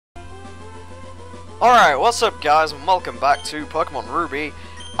Alright, what's up guys, and welcome back to Pokemon Ruby.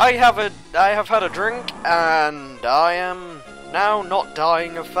 I have had a drink, and I am now not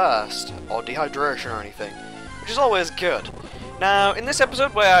dying of thirst, or dehydration or anything, which is always good. Now, in this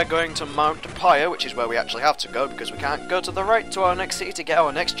episode we are going to Mount Pyre, which is where we actually have to go, because we can't go to the right to our next city to get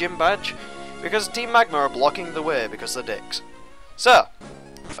our next gym badge, because Team Magma are blocking the way because they're dicks. So,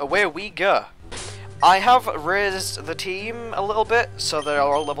 away we go. I have raised the team a little bit, so they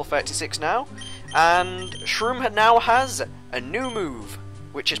are all level 36 now. And Shroom now has a new move,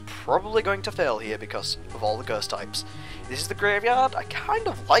 which is probably going to fail here because of all the ghost types. This is the graveyard. I kind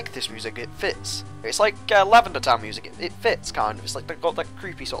of like this music, it fits. It's like Lavender Town music, it fits kind of. It's like they've got that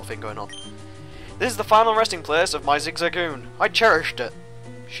creepy sort of thing going on. This is the final resting place of my Zigzagoon. I cherished it.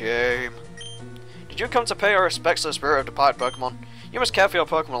 Shame. Did you come to pay your respects to the spirit of departed Pokemon? You must care for your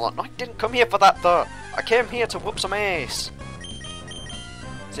Pokemon a lot. No, I didn't come here for that though. I came here to whoop some ace.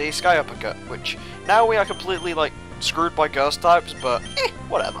 See, Sky Uppercut, which now we are completely, like, screwed by ghost types, but,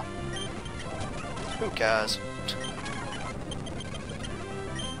 whatever. Who cares?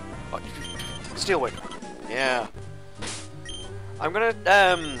 Steel Wing. Yeah. I'm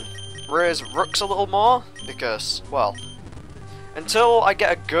gonna, raise Rooks a little more, because, well, until I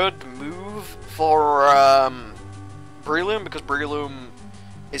get a good move for, Breloom, because Breloom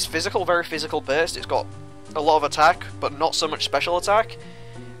is physical, very physical based. It's got a lot of attack, but not so much special attack.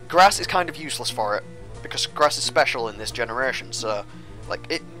 Grass is kind of useless for it, because grass is special in this generation, so, like,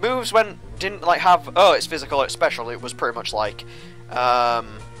 it moves when didn't, like, have, oh, it's physical or it's special. It was pretty much like,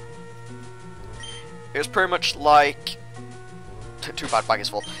 too bad, bag is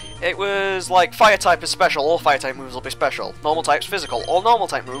full. It was like, fire type is special, all fire type moves will be special. Normal type's physical, all normal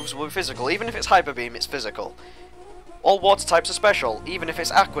type moves will be physical. Even if it's Hyper Beam, it's physical. All water types are special, even if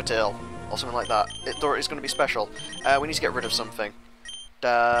it's Aqua Tail, or something like that. It's going to be special. We need to get rid of something.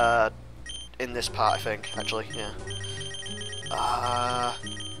 In this part, I think, actually, yeah.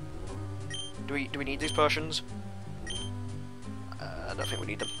 Do we need these potions? I don't think we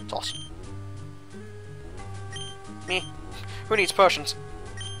need them. Toss. Me. Who needs potions?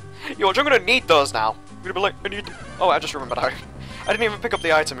 Yo, I'm gonna need those now. I'm gonna be like, I need them. Oh, I just remembered how. I didn't even pick up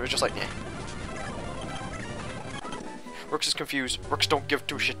the item, it was just like, yeah. Rooks is confused. Rooks don't give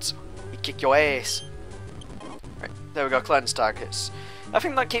two shits. We kick your ass. Right, there we go, cleanse targets. I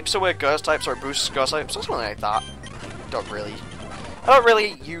think that keeps away ghost types or boosts ghost types, something like that. I don't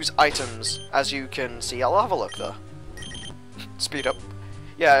really use items, as you can see. I'll have a look though. Speed up.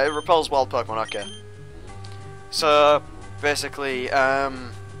 Yeah, it repels wild Pokemon, okay. So basically,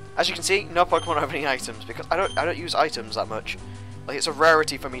 as you can see, no Pokemon have any items because I don't use items that much. Like, it's a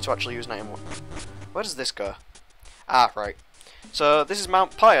rarity for me to actually use an item. Where does this go? Ah, right. So this is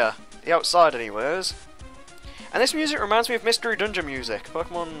Mount Pyre, the outside anyways. And this music reminds me of Mystery Dungeon music.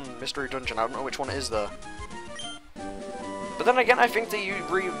 Pokemon Mystery Dungeon, I don't know which one it is though. But then again, I think that you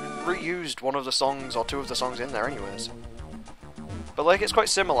reused one of the songs or two of the songs in there anyways. But like, it's quite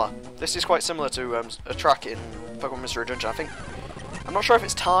similar. This is quite similar to a track in Pokemon Mystery Dungeon, I think. I'm not sure if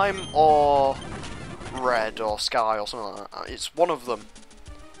it's Time or Red or Sky or something like that. It's one of them.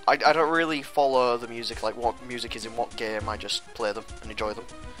 I don't really follow the music, like what music is in what game, I just play them and enjoy them.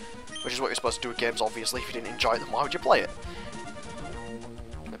 Which is what you're supposed to do with games, obviously. If you didn't enjoy them, why would you play it?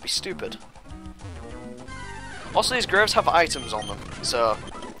 That'd be stupid. Also, these graves have items on them, so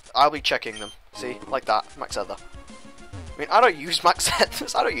I'll be checking them. See? Like that. Max Ether. I mean, I don't use Max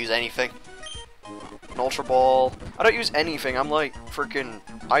Ethers. I don't use anything. An Ultra Ball. I don't use anything. I'm like, freaking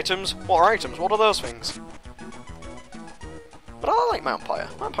items? What are items? What are those things? But I like Mount Pyre.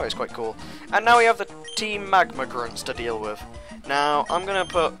 Mount Pyre is quite cool. And now we have the Team Magma grunts to deal with. Now, I'm gonna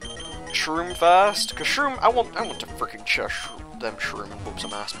put Shroom first, because Shroom, I want to freaking chush them Shroom and whoop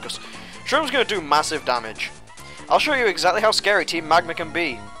some ass, because Shroom's gonna do massive damage. I'll show you exactly how scary Team Magma can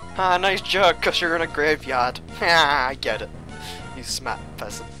be. Ah, nice joke, because you're in a graveyard. Ah, I get it. You smart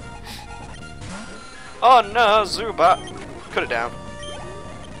peasant. Oh no, Zubat. Cut it down.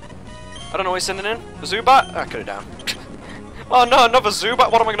 I don't know what he's sending in. The Zubat? Ah, cut it down. Oh no, another Zubat,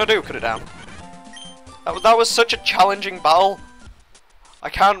 what am I gonna do? Cut it down. That was such a challenging battle. I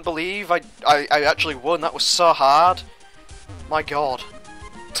can't believe I actually won. That was so hard. My god.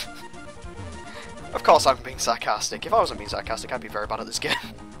 Of course I'm being sarcastic. If I wasn't being sarcastic, I'd be very bad at this game.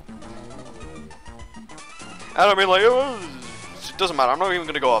 And I mean, like, it doesn't matter. I'm not even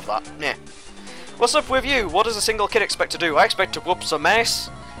going to go off that. Nah. What's up with you? What does a single kid expect to do? I expect to whoop some ass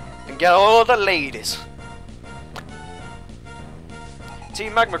and get all the ladies.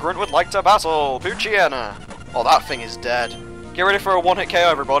 Team Magma Grunt would like to battle Poochyena. Oh, that thing is dead. Get ready for a one-hit KO,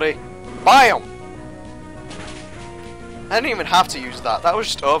 everybody. BAM! I didn't even have to use that. That was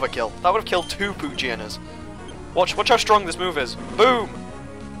just overkill. That would have killed 2 Poochienas. Watch how strong this move is. Boom!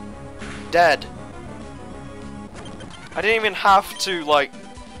 Dead. I didn't even have to, like,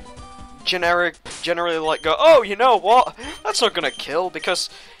 generally, like, go, oh, you know what? That's not gonna kill, because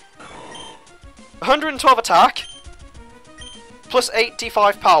 112 attack, plus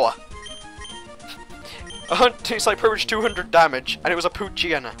 85 power. It's like pretty much 200 damage, and it was a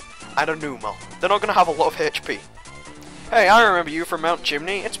Poochiana and a Numo. They're not gonna have a lot of HP. Hey, I remember you from Mount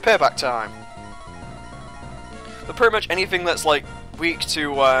Chimney. It's payback time. But pretty much anything that's, like, weak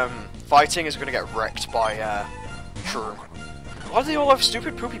to, fighting is gonna get wrecked by, Shroom. Why do they all have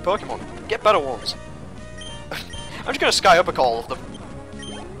stupid poopy Pokemon? Get better ones. I'm just gonna Sky Uppercut all of them.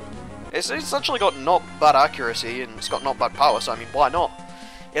 It's actually got not bad accuracy, and it's got not bad power, so I mean, why not?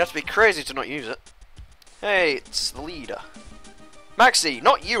 You'd have to be crazy to not use it. Hey, it's the leader. Maxie,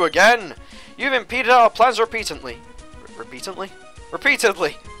 not you again! You've impeded our plans repeatedly.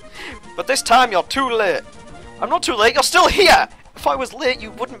 Repeatedly! But this time you're too late. I'm not too late, you're still here! If I was late,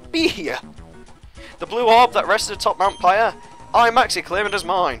 you wouldn't be here. The blue orb that rested atop Mount Pyre, I, Maxie, claim it as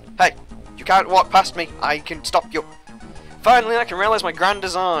mine. Hey, you can't walk past me, I can stop you. Finally, I can realize my grand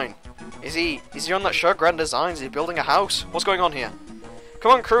design. Is he on that show, Grand Designs? Is he building a house? What's going on here?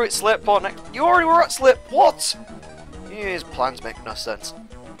 Come on, crew, it's Slipeport next. You already were at Slip. What? His plans make no sense.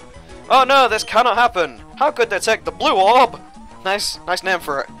 Oh no, this cannot happen. How could they take the blue orb? Nice name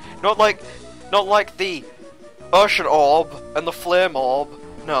for it. Not like the ocean orb and the flame orb.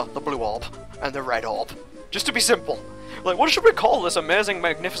 No, the blue orb and the red orb. Just to be simple. Like, what should we call this amazing,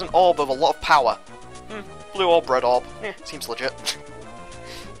 magnificent orb of a lot of power? Blue orb, red orb. Seems legit.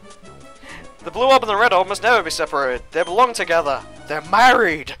 The blue orb and the red orb must never be separated. They belong together. They're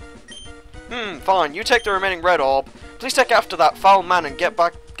married. Fine. You take the remaining red orb. Please take after that foul man and get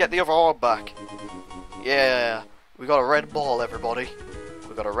the other orb back. Yeah, we got a red ball, everybody.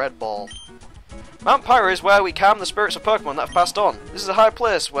 We got a red ball. Mount Pyre is where we calm the spirits of Pokemon that have passed on. This is a high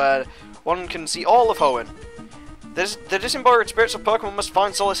place where one can see all of Hoenn. The disembodied spirits of Pokemon must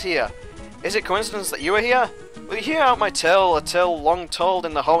find solace here. Is it coincidence that you are here? Will you hear out my tale, a tale long told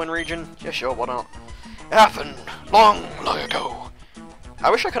in the Hoenn region? Yeah, sure, why not? It happened long ago. I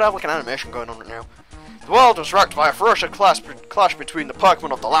wish I could have like an animation going on right now. The world was wrecked by a ferocious clash between the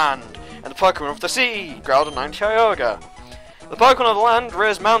Pokemon of the land and the Pokemon of the sea, growled a 9 Kyogre. The Pokemon of the land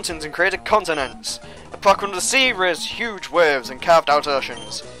raised mountains and created continents. The Pokemon of the sea raised huge waves and carved out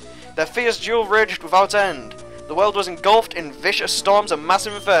oceans. Their fierce duel raged without end. The world was engulfed in vicious storms and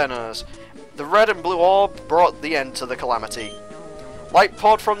massive infernos. The red and blue orb brought the end to the calamity. Light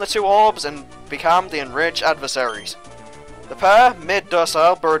poured from the two orbs and becalmed the enraged adversaries. The pair, made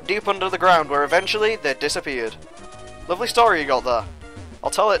docile, burrowed deep under the ground where eventually they disappeared. Lovely story you got there. I'll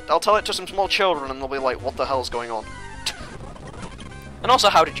tell it to some small children and they'll be like, what the hell's going on? And also,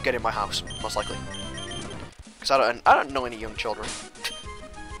 how did you get in my house? Most likely. Because I don't know any young children.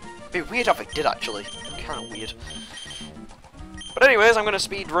 It'd be weird if I did actually. Kinda weird. But anyways, I'm gonna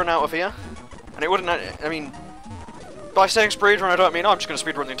speed run out of here. And it wouldn't, I mean, by saying speed run I don't mean, oh, I'm just gonna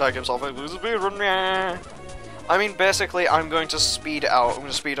speed run the entire game, so I'll speed run, yeah. I mean, basically, I'm going to speed out. I'm going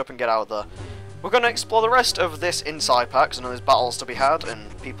to speed up and get out of there. We're going to explore the rest of this inside pack, because I know there's battles to be had,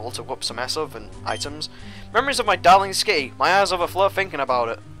 and people to whoop some mess of, and items. Memories of my darling Ski. My eyes overflow thinking about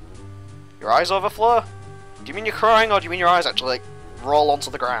it. Your eyes overflow? Do you mean you're crying, or do you mean your eyes actually, like, roll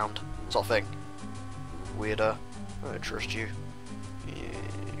onto the ground? Sort of thing. Weirdo. I don't trust you.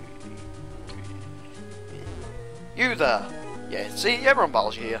 You there. Yeah, see, everyone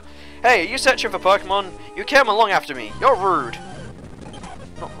battles you here. Hey, are you searching for Pokemon? You came along after me. You're rude.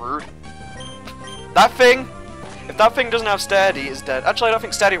 Not rude. That thing, if that thing doesn't have Steady, it's dead. Actually, I don't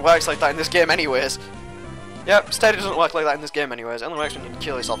think Steady works like that in this game anyways. Yep, Steady doesn't work like that in this game anyways. It only works when you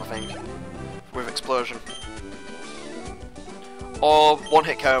kill yourself, I think. With Explosion. Or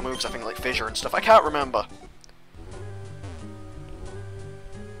one-hit KO moves, I think, like Fissure and stuff. I can't remember.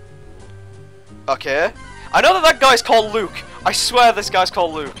 Okay. I know that guy's called Luke. I swear this guy's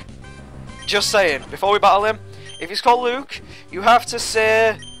called Luke. Just saying, before we battle him, if he's called Luke, you have to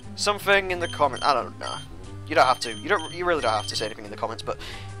say something in the comments. I don't know. You don't have to. You really don't have to say anything in the comments, but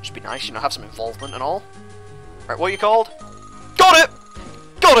just be nice, you know, have some involvement and all. Right, what are you called? Got it!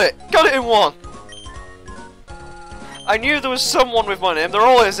 Got it! Got it in one! I knew there was someone with my name. There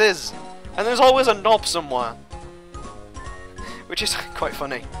always is. And there's always a knob somewhere. Which is quite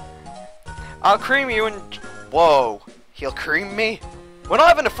funny. I'll cream you and... Whoa. He'll cream me? We're not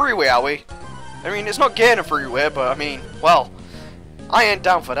having a freeway, are we? I mean, it's not getting a freeway, but I mean, well, I ain't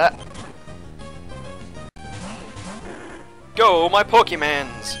down for that. Go, my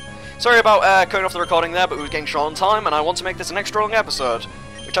Pokemans! Sorry about cutting off the recording there, but we were getting short on time, and I want to make this an extra long episode,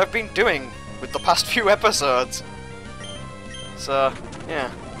 which I've been doing with the past few episodes. So, yeah.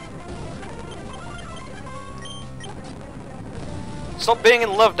 Stop being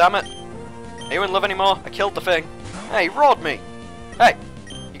in love, damn it. Are you in love anymore? I killed the thing. Hey, he roared me. Hey,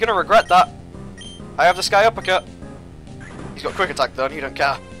 you're gonna regret that. I have the sky uppercut. He's got quick attack though, and you don't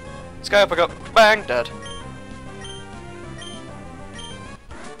care. Sky uppercut. Bang, dead.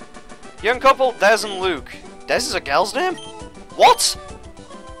 Young couple, Des and Luke. Des is a gal's name? What?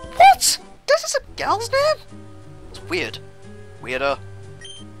 What? Des is a gal's name? It's weird. Weirdo.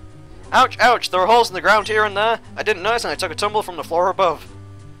 Ouch, ouch, there are holes in the ground here and there. I didn't notice and I took a tumble from the floor above.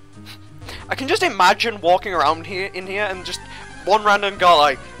 I can just imagine walking around in here and just one random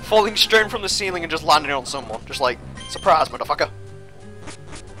guy falling straight from the ceiling and just landing on someone. Just like, surprise, motherfucker.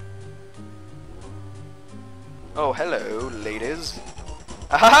 Oh, hello, ladies.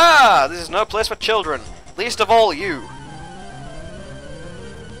 Ahaha! This is no place for children. Least of all you.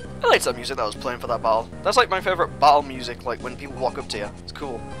 I liked that music that was playing for that battle. That's like my favourite battle music, like when people walk up to you. It's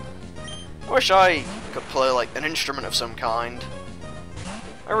cool. I wish I could play like an instrument of some kind.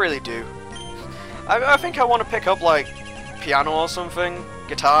 I really do. I think I want to pick up like piano or something,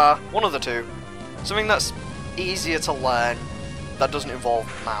 guitar, one of the two. Something that's easier to learn, that doesn't involve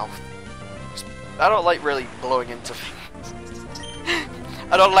mouth. I don't like really blowing into things.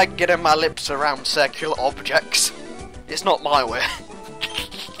 I don't like getting my lips around circular objects. It's not my way.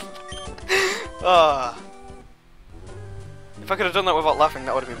 If I could have done that without laughing,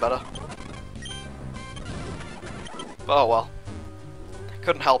 that would have been better. But oh well.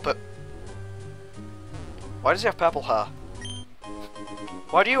 Couldn't help it. Why does he have purple hair?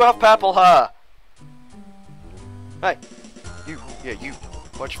 Why do you have purple hair? Hey. You. Yeah, you.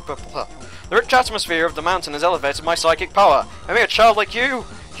 Why'd you have purple hair? The rich atmosphere of the mountain has elevated my psychic power. I mean, a child like you.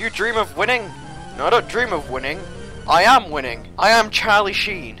 Do you dream of winning? No, I don't dream of winning. I am winning. I am Charlie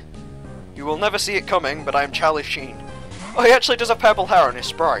Sheen. You will never see it coming, but I am Charlie Sheen. Oh, he actually does have purple hair on his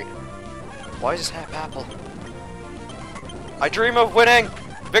sprite. Why is his hair purple? I dream of winning.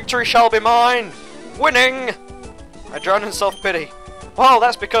 Victory shall be mine. Winning! I drown in self-pity. Well,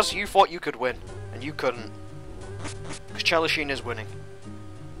 that's because you thought you could win, and you couldn't. Because Charlie Sheen is winning.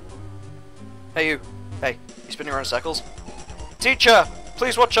 Hey you. Hey, you spinning around in circles? Teacher,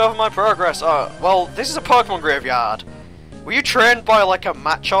 please watch over my progress. Well, this is a Pokemon graveyard. Were you trained by like a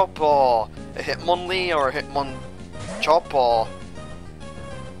Machop or a Hitmonlee or a Hitmonchop or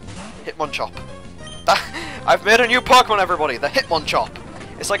Hitmonchop? I've made a new Pokemon, everybody, the Hitmonchop.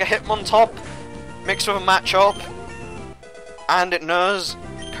 It's like a Hitmontop mixed with a Machop, and it knows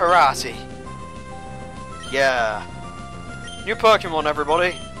karate. Yeah. New Pokemon,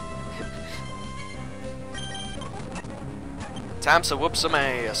 everybody. Time to whoop some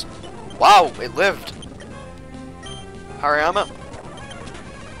ass. Wow, it lived. Hariyama.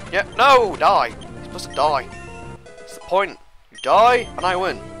 Yeah, no, die. You're supposed to die. That's the point. You die, and I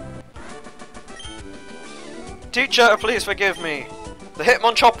win. Teacher, please forgive me. The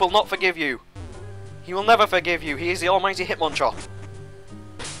Hitmonchop will not forgive you. He will never forgive you. He is the almighty Hitmonchop.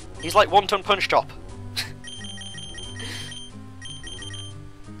 He's like One-Ton Punch Chop.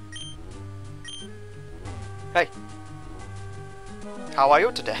 Hey. How are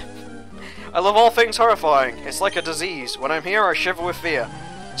you today? I love all things horrifying. It's like a disease. When I'm here, I shiver with fear.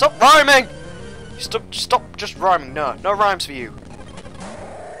 Stop rhyming! Stop just rhyming. No rhymes for you.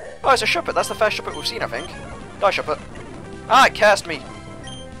 Oh, it's a Shuppet. That's the first Shuppet we've seen, I think. Die, Shuppet. Ah, it cursed me.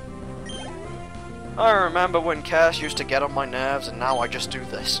 I remember when Curse used to get on my nerves, and now I just do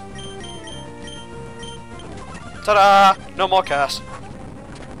this. Ta-da! No more Curse.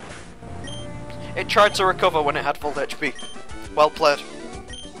 It tried to recover when it had full HP. Well played.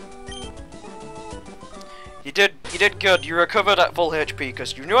 You did good. You recovered at full HP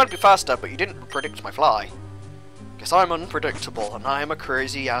because you knew I'd be faster, but you didn't predict my fly. Guess I'm unpredictable, and I am a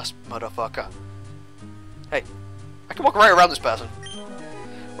crazy ass motherfucker. Hey, I can walk right around this person.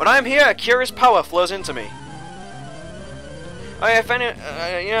 When I am here, a curious power flows into me. If any,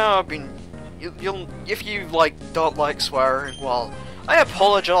 you know, I've been, if you like don't like swearing, well, I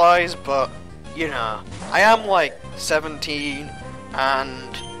apologize, but you know, I am like 17,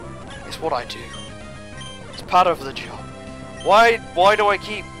 and it's what I do. It's part of the job. Why do I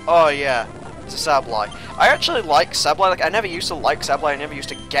keep? Oh yeah, it's a Sableye. I actually like Sableye. Like I never used to like Sableye. I never used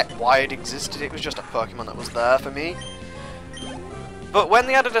to get why it existed. It was just a Pokemon that was there for me. But when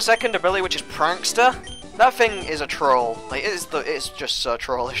they added a second ability, which is Prankster, that thing is a troll. Like it's just so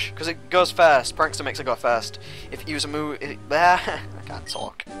trollish because it goes fast. Prankster makes it go fast. If you use a move, I can't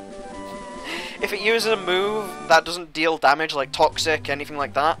talk. If it uses a move that doesn't deal damage, like Toxic, anything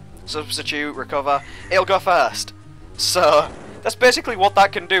like that, substitute, recover, it'll go first. So, that's basically what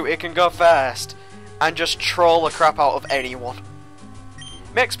that can do. It can go first and just troll the crap out of anyone.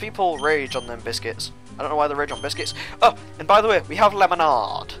 Makes people rage on them biscuits. I don't know why they rage on biscuits. Oh, and by the way, we have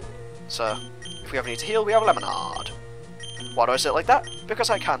lemonade. So, if we ever need to heal, we have lemonade. Why do I say it like that? Because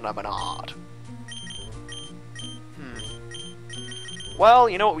I can lemonade. Well,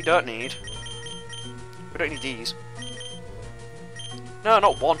 you know what we don't need? We don't need these. No,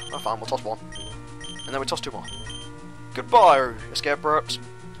 not one. Oh, fine, we'll toss one. And then we toss two more. Goodbye, escape ropes.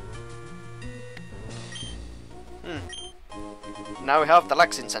 Now we have the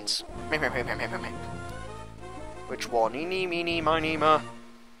Lex incense. Which one? Eeny, meeny, miny, mo.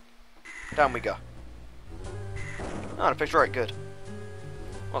 Down we go. Oh, the picture right, good.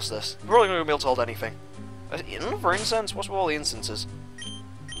 What's this? We're probably not going to be able to hold anything. Another incense? What's with all the incenses?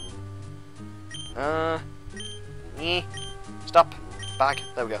 Stop. Back.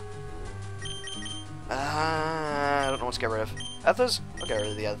 There we go. I don't know what to get rid of. Ethers? I'll get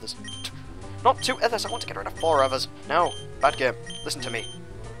rid of the ethers. Not 2 ethers, I want to get rid of 4 ethers. No, bad game. Listen to me.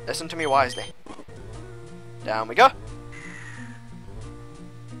 Listen to me wisely. Down we go.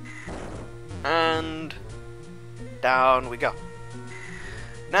 And down we go.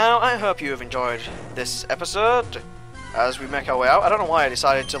 Now, I hope you have enjoyed this episode as we make our way out. I don't know why I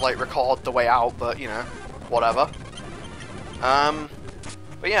decided to like record the way out, but you know, whatever.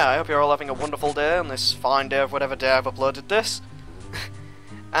 But yeah, I hope you're all having a wonderful day on this fine day of whatever day I've uploaded this.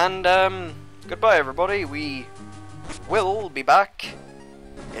 And goodbye everybody, we will be back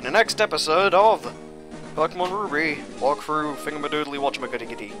in the next episode of Pokemon Ruby walkthrough thingamadoodly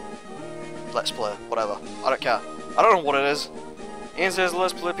watchamagoody. Let's play, whatever. I don't care. I don't know what it is. Ian says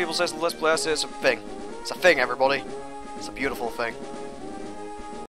let's play, people say let's play, I say it's a thing. It's a thing, everybody. It's a beautiful thing.